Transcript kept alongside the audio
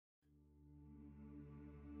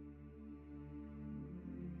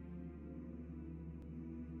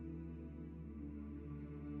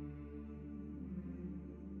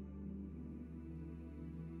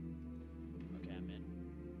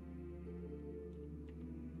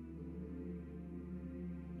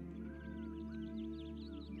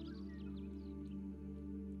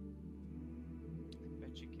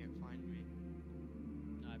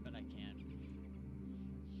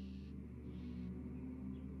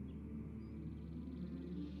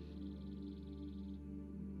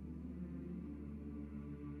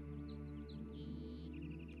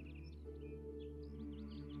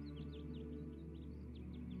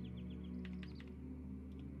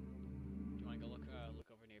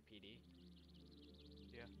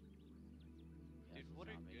Yeah. Yeah, Dude, what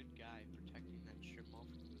a good guy protecting that strip mall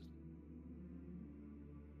from those.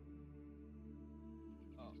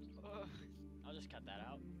 Oh, I'll just cut that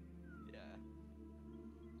out. yeah.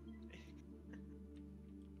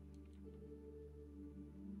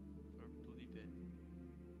 Or bleep it.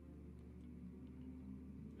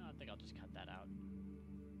 No, I think I'll just cut that out.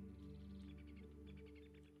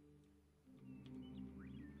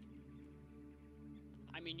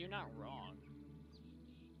 I mean, you're not wrong.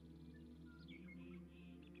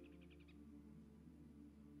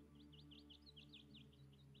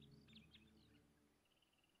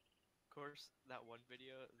 Of course, that one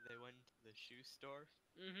video, they went to the shoe store.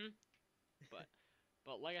 Mm-hmm.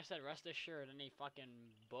 But like I said, rest assured, any fucking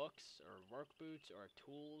books or work boots or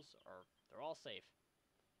tools or they're all safe.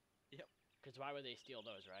 Yep. Cause why would they steal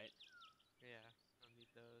those, right? Yeah, don't need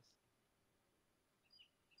those.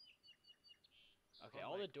 Okay, Or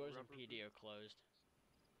all the like doors in rubber PD boot. are closed.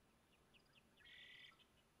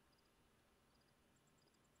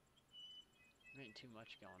 There ain't too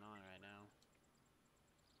much going on right now.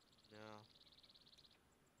 No.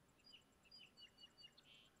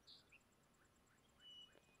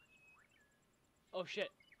 Oh shit!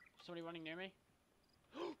 Somebody running near me?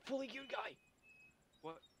 Fully geared guy!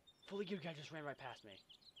 What? Fully geared guy just ran right past me.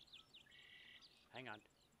 Hang on.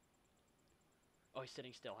 Oh, he's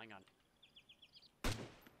sitting still. Hang on.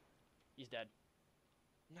 He's dead.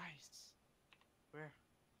 Nice. Where?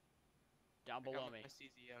 Down I got below my me.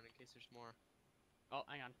 CZ out in case there's more. Oh,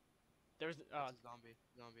 hang on. There's That's a zombie.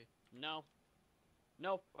 Zombie. no,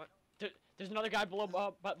 no. What? There's another guy below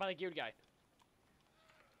by the geared guy.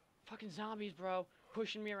 Fucking zombies, bro,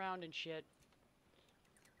 pushing me around and shit.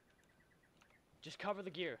 Just cover the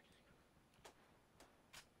gear.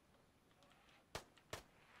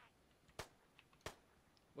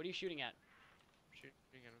 What are you shooting at?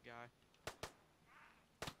 Shooting at a guy.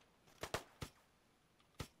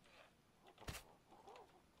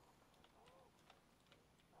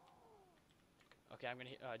 Okay, I'm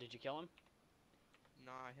gonna. Did you kill him?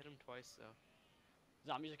 Nah, I hit him twice though.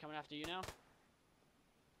 Zombies are coming after you now?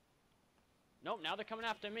 Nope, now they're coming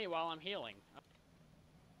after me while I'm healing. The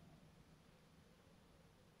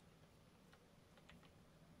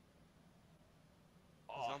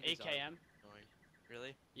Oh, zombies are AKM. annoying.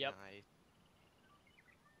 Really? Yep. Nice.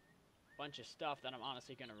 Bunch of stuff that I'm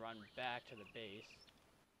honestly gonna run back to the base.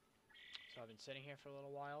 So I've been sitting here for a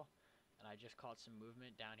little while, and I just caught some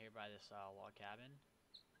movement down here by this log cabin.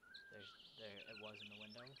 There it was in the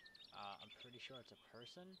window. I'm pretty sure it's a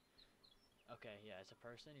person. Okay, yeah, it's a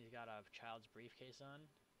person. He's got a child's briefcase on.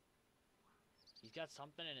 He's got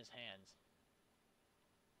something in his hands.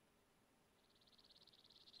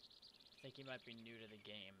 I think he might be new to the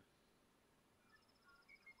game.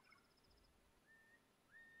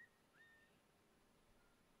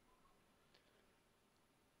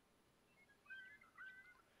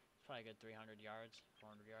 It's probably a good 300 yards,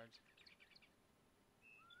 400 yards.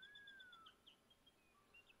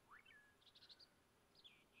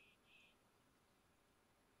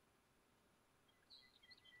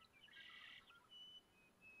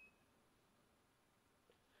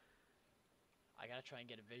 I gotta try and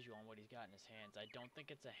get a visual on what he's got in his hands. I don't think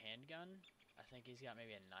it's a handgun. I think he's got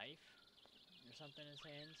maybe a knife or something in his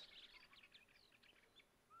hands.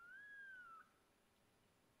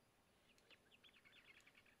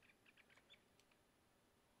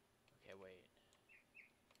 Okay, wait.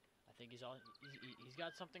 I think he's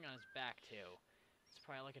got something on his back too. It's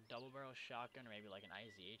probably like a double barrel shotgun or maybe like an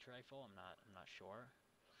IZH rifle. I'm not sure.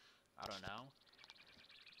 I don't know.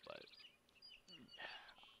 But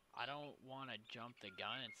I don't want to jump the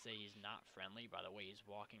gun and say he's not friendly by the way he's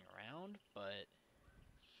walking around, but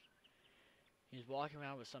he's walking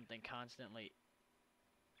around with something constantly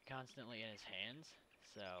in his hands.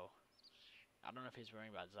 So I don't know if he's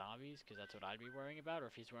worrying about zombies, because that's what I'd be worrying about, or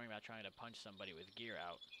if he's worrying about trying to punch somebody with gear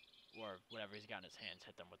out, or whatever he's got in his hands,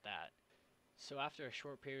 hit them with that. So after a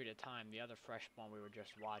short period of time, the other fresh spawn we were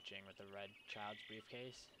just watching with the red child's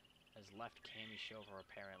briefcase has left Cammy Shover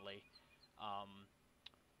apparently.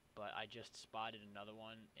 But I just spotted another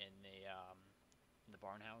one in the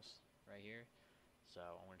barn house right here. So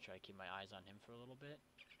I'm going to try to keep my eyes on him for a little bit.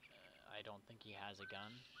 I don't think he has a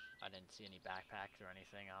gun. I didn't see any backpacks or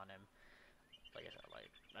anything on him. Like I said,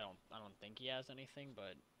 like I don't think he has anything,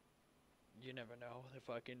 but you never know the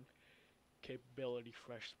fucking capability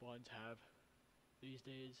fresh spawns have these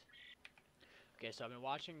days. Okay, so I've been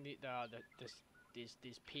watching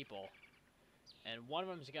these people, and one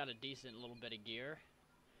of them's got a decent little bit of gear.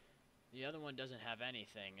 The other one doesn't have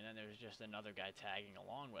anything, and then there's just another guy tagging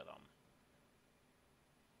along with him.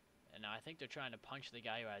 And I think they're trying to punch the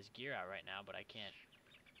guy who has gear out right now, but I can't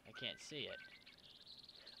I can't see it.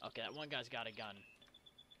 Okay, that one guy's got a gun.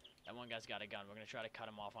 That one guy's got a gun. We're gonna try to cut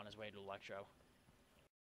him off on his way to Electro.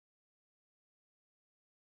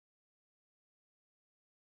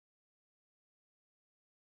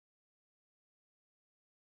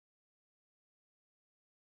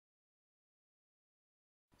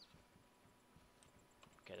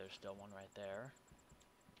 Okay, there's still one right there.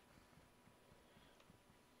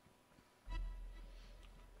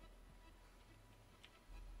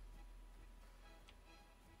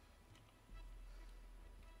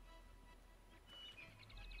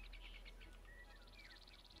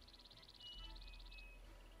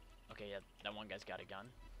 Okay, yeah, that one guy's got a gun.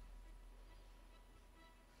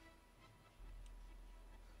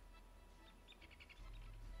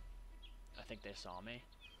 I think they saw me.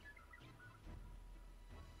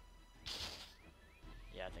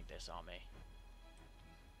 Yeah, I think they saw me.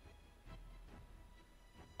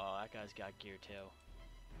 Oh, that guy's got gear too.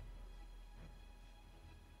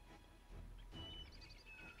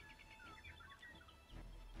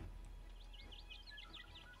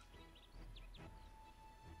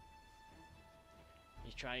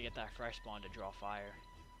 He's trying to get that fresh spawn to draw fire.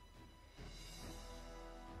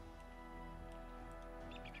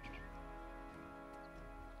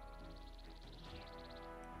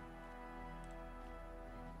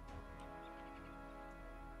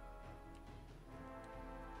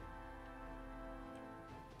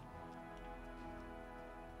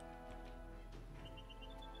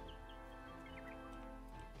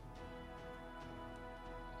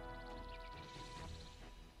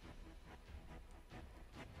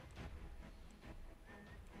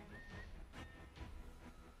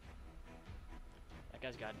 That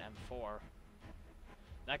guy's got an M4.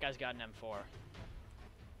 That guy's got an M4.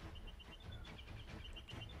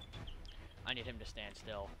 I need him to stand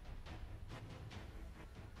still.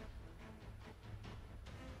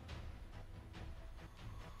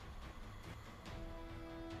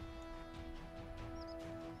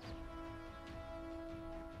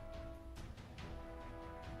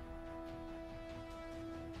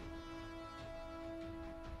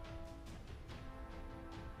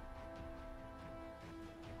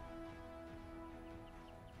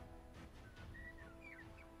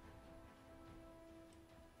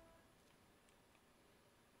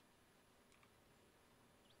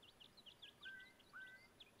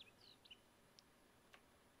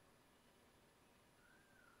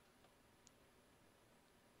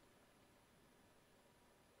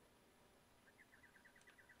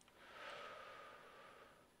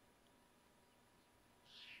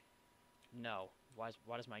 No. Why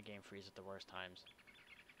does my game freeze at the worst times?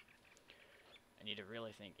 I need to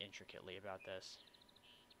really think intricately about this.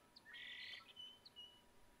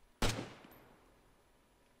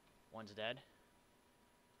 One's dead.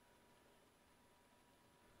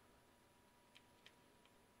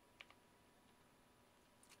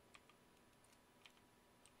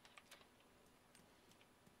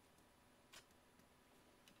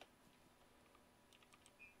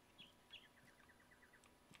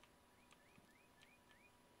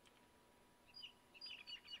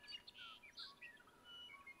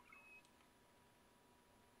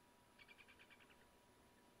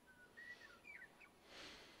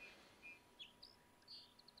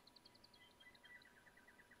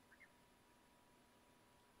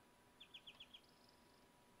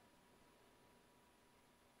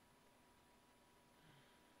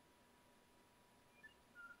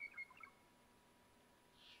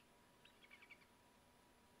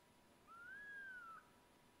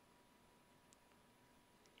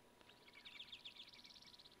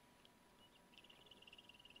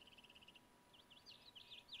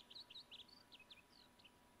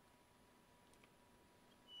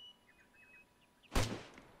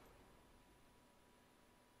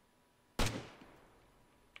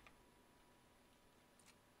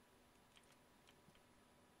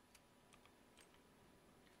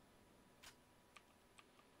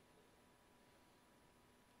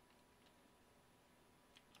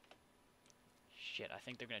 Shit, I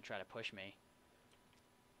think they're gonna try to push me.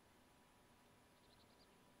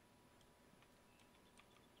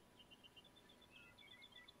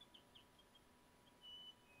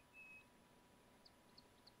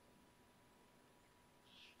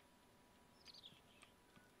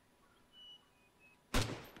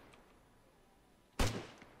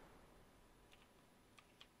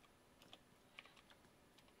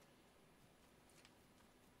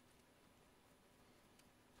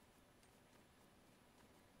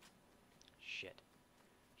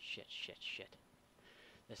 Shit.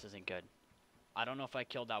 This isn't good. I don't know if I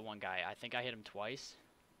killed that one guy. I think I hit him twice.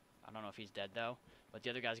 I don't know if he's dead though. But the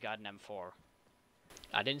other guy's got an M4.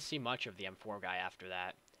 I didn't see much of the M4 guy after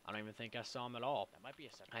that. I don't even think I saw him at all. That might be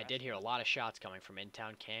a separate I did hear a restaurant. lot of shots coming from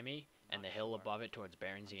in-town Cami and Not the hill sure. above it towards I'm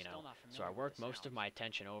Baronzino. still not So I familiar with worked the most of sounds. my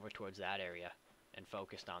attention over towards that area and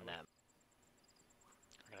focused on them.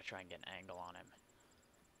 I'm gonna try and get an angle on him.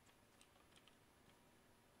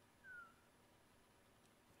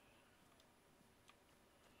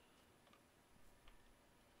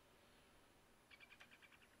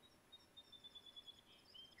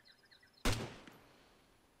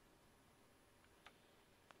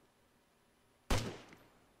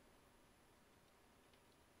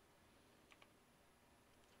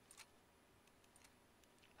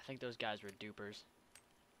 I think those guys were dupers.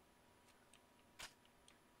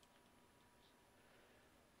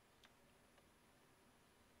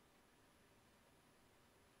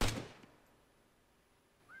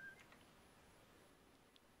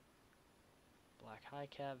 Black high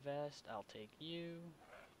cap vest, I'll take you.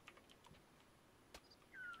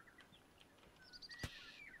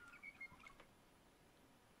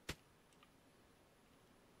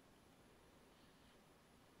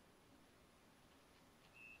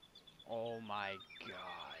 Oh my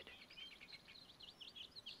god.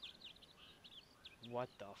 What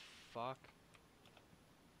the fuck?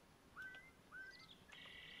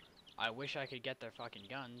 I wish I could get their fucking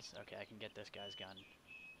guns. Okay, I can get this guy's gun.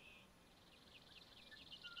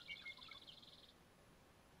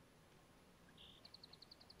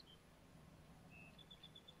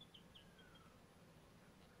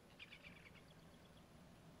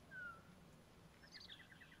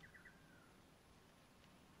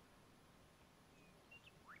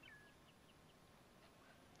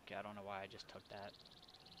 Okay, I don't know why I just took that.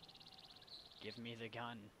 Give me the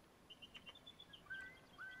gun.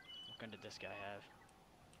 What gun did this guy have?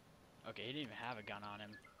 Okay, he didn't even have a gun on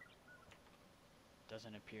him.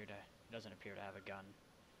 Doesn't appear to have a gun.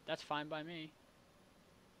 That's fine by me.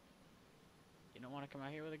 You don't want to come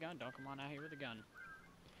out here with a gun? Don't come on out here with a gun.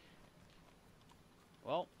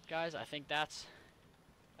 Well, guys, I think that's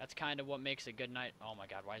kind of what makes a good night. Oh my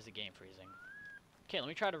god, why is the game freezing? Okay, let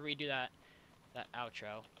me try to redo that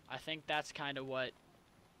outro. I think that's kind of what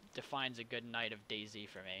defines a good night of DayZ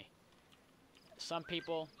for me. Some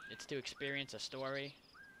people, it's to experience a story.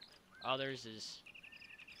 Others is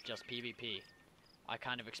just PvP. I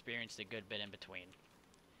kind of experienced a good bit in between.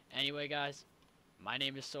 Anyway, guys, my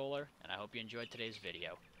name is Solar, and I hope you enjoyed today's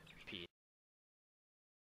video.